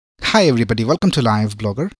Hi everybody, welcome to Live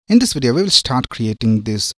Blogger. In this video, we will start creating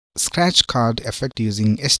this scratch card effect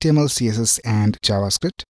using HTML, CSS and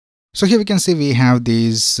JavaScript. So here we can see we have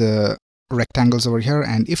these rectangles over here,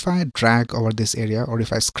 and if I drag over this area or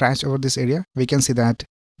if I scratch over this area, we can see that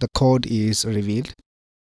the code is revealed.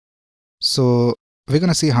 So we're going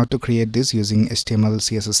to see how to create this using HTML,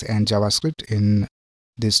 CSS and JavaScript in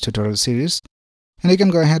this tutorial series. And you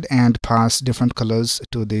can go ahead and pass different colors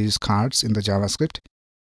to these cards in the JavaScript.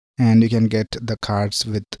 And you can get the cards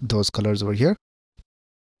with those colors over here.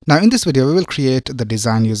 Now in this video we will create the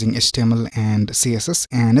design using HTML and CSS,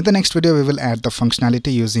 and in the next video we will add the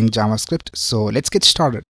functionality using JavaScript. So let's get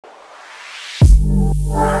started.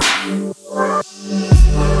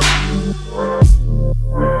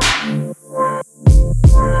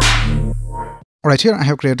 Alright, here I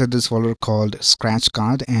have created this folder called Scratch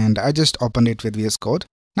Card and I just opened it with VS Code.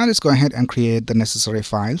 Now let's go ahead and create the necessary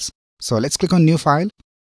files. So let's click on New File.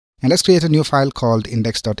 And let's create a new file called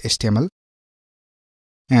index.html.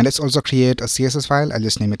 And let's also create a CSS file. I'll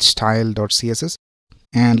just name it style.css.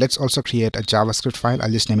 And let's also create a JavaScript file.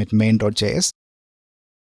 I'll just name it main.js.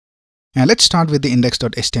 And let's start with the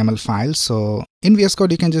index.html file. So in VS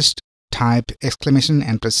Code, you can just type exclamation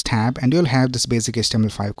and press tab, and you'll have this basic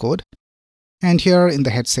HTML5 code. And here in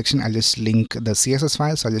the head section, I'll just link the CSS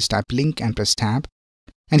file. So I'll just type link and press tab.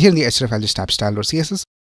 And here in the href, I'll just type style.css.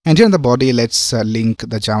 And here in the body, let's link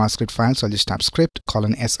the JavaScript file. So I'll just type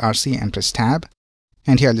script:/src and press tab.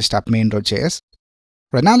 And here I'll just type main.js.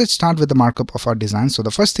 Right now, let's start with the markup of our design. So the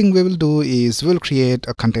first thing we will do is we'll create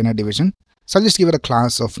a container division. So I'll just give it a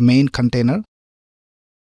class of main container.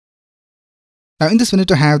 Now in this, we need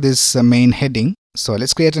to have this main heading. So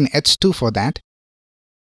let's create an h2 for that.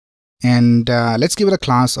 And let's give it a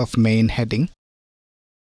class of main heading.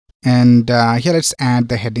 And here let's add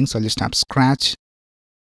the heading. So I'll just type scratch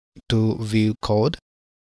to view code.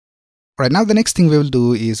 Right now, the next thing we will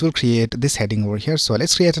do is we'll create this heading over here. So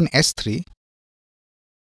let's create an S3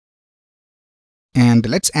 and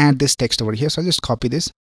let's add this text over here. So I'll just copy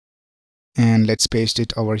this and let's paste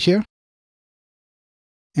it over here.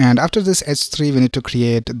 And after this S3, we need to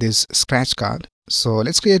create this scratch card. So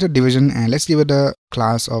let's create a division and let's give it a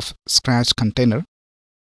class of scratch container.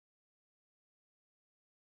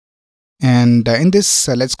 And in this,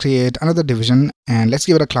 let's create another division and let's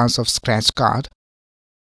give it a class of scratch card.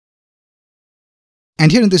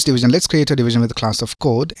 And here in this division, let's create a division with a class of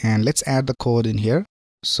code and let's add the code in here.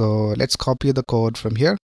 So let's copy the code from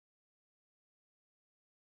here.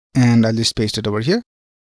 And I'll just paste it over here.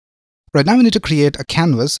 Right now we need to create a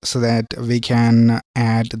canvas so that we can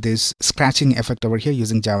add this scratching effect over here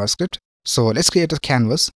using JavaScript. So let's create a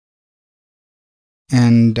canvas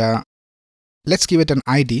and let's give it an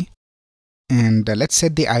ID. And let's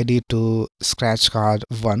set the ID to scratch card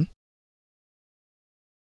 1.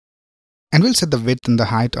 And we'll set the width and the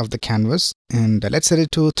height of the canvas. And let's set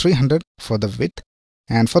it to 300 for the width.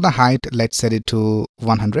 And for the height, let's set it to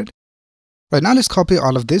 100. Right now, let's copy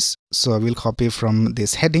all of this. So we'll copy from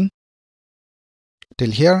this heading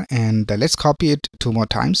till here. And let's copy it 2 more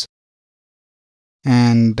times.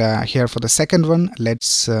 And here for the second one,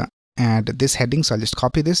 let's add this heading. So I'll just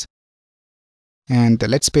copy this. And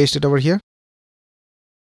let's paste it over here.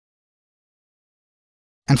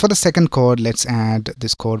 And for the second code, let's add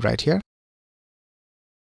this code right here.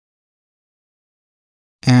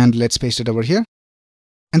 And let's paste it over here.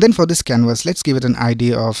 And then for this canvas, let's give it an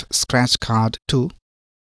ID of scratch card 2.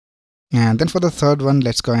 And then for the third one,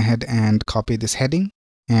 let's go ahead and copy this heading.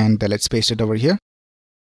 And let's paste it over here.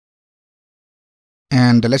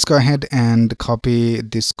 And let's go ahead and copy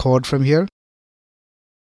this code from here.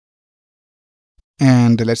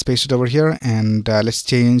 And let's paste it over here and let's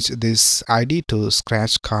change this ID to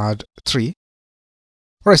scratch card 3.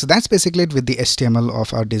 Alright, so that's basically it with the HTML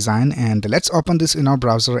of our design, and let's open this in our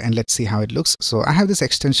browser and let's see how it looks. So I have this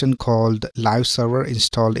extension called Live Server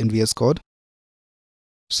installed in VS Code.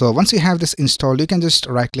 So once you have this installed, you can just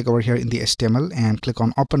right click over here in the HTML and click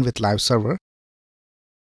on Open with Live Server.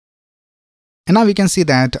 And now we can see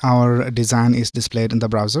that our design is displayed in the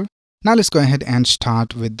browser. Now let's go ahead and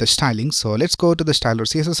start with the styling. So let's go to the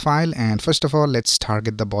style.css file, and first of all, let's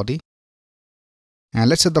target the body. And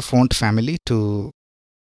let's set the font family to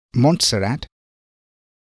Montserrat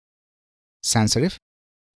sans serif.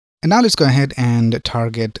 And now let's go ahead and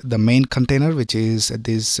target the main container, which is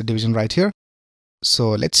this division right here. So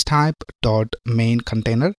let's type .main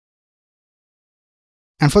container.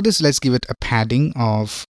 And for this, let's give it a padding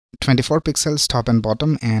of 24 pixels top and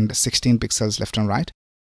bottom and 16 pixels left and right.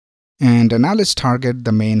 And now let's target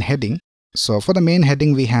the main heading. So for the main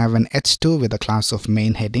heading, we have an h2 with a class of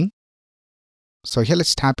main heading. So here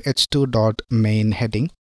let's type h2.main heading.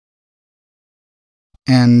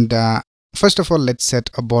 And first of all, let's set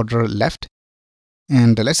a border left,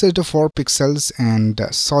 and let's set it to 4 pixels and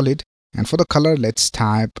solid. And for the color, let's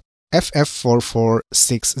type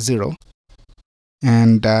FF4460,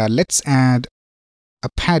 and let's add a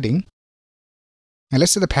padding, and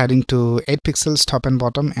let's set the padding to 8 pixels top and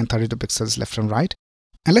bottom and 32 pixels left and right.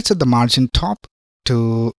 And let's set the margin top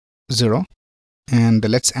to 0, and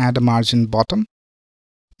let's add a margin bottom,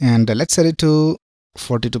 and let's set it to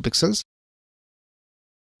 42 pixels.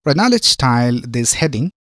 Right now, let's style this heading.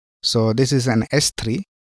 So this is an S3.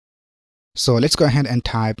 So let's go ahead and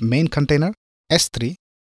type main container S3,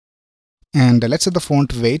 and let's set the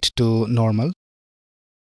font weight to normal.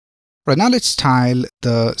 Right now, let's style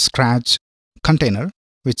the Scratch container,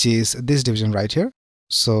 which is this division right here.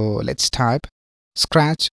 So let's type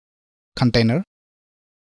Scratch container,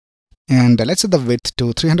 and let's set the width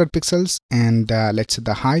to 300 pixels, and let's set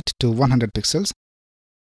the height to 100 pixels.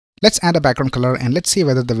 Let's add a background color, and let's see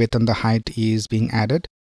whether the width and the height is being added.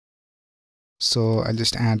 So I'll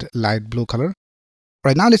just add light blue color.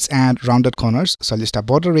 Right now, let's add rounded corners. So I'll just add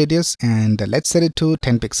border radius, and let's set it to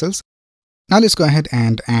 10 pixels. Now let's go ahead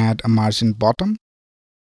and add a margin bottom,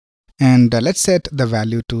 and let's set the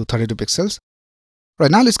value to 32 pixels.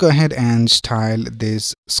 Right now, let's go ahead and style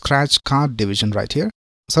this Scratch card division right here.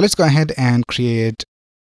 So let's go ahead and create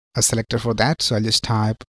a selector for that. So I'll just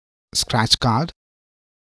type Scratch card,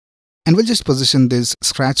 and we'll just position this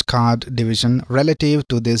Scratch card division relative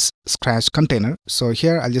to this Scratch container. So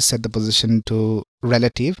here I'll just set the position to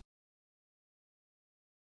relative,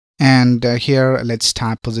 and here let's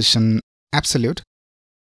type position absolute,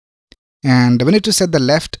 and we need to set the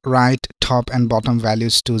left, right, top and bottom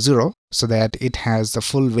values to 0 so that it has the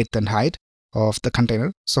full width and height of the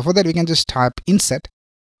container. So for that, we can just type inset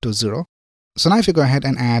to 0. So now if you go ahead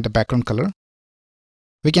and add a background color,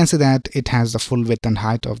 we can see that it has the full width and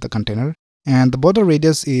height of the container, and the border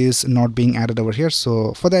radius is not being added over here.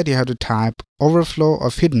 So for that, you have to type overflow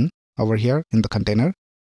of hidden over here in the container.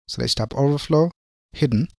 So let's type overflow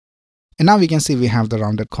hidden, and now we can see we have the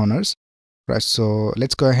rounded corners, right? So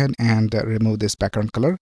let's go ahead and remove this background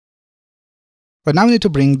color. But now we need to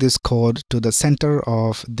bring this code to the center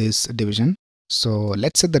of this division. So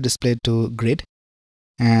let's set the display to grid,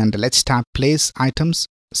 and let's tap place items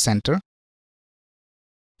center.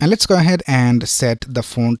 And let's go ahead and set the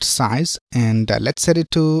font size, and let's set it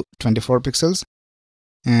to 24 pixels.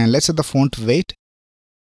 And let's set the font weight.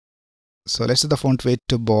 So let's set the font weight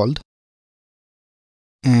to bold.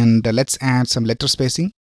 And let's add some letter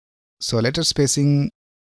spacing. So letter spacing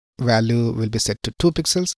value will be set to 2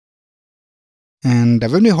 pixels. And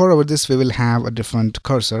when we hover over this, we will have a different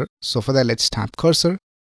cursor. So for that, let's tap cursor,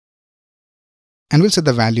 and we'll set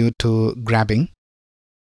the value to grabbing.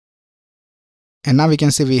 And now we can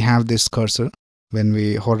see we have this cursor when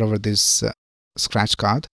we hover over this Scratch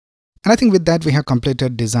card. And I think with that, we have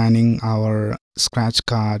completed designing our Scratch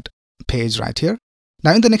card page right here.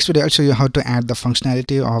 Now in the next video, I'll show you how to add the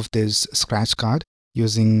functionality of this Scratch card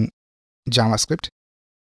using JavaScript.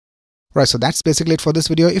 Right, so that's basically it for this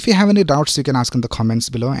video. If you have any doubts, you can ask in the comments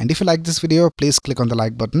below. And if you like this video, please click on the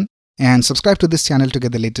like button and subscribe to this channel to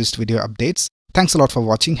get the latest video updates. Thanks a lot for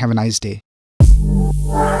watching. Have a nice day.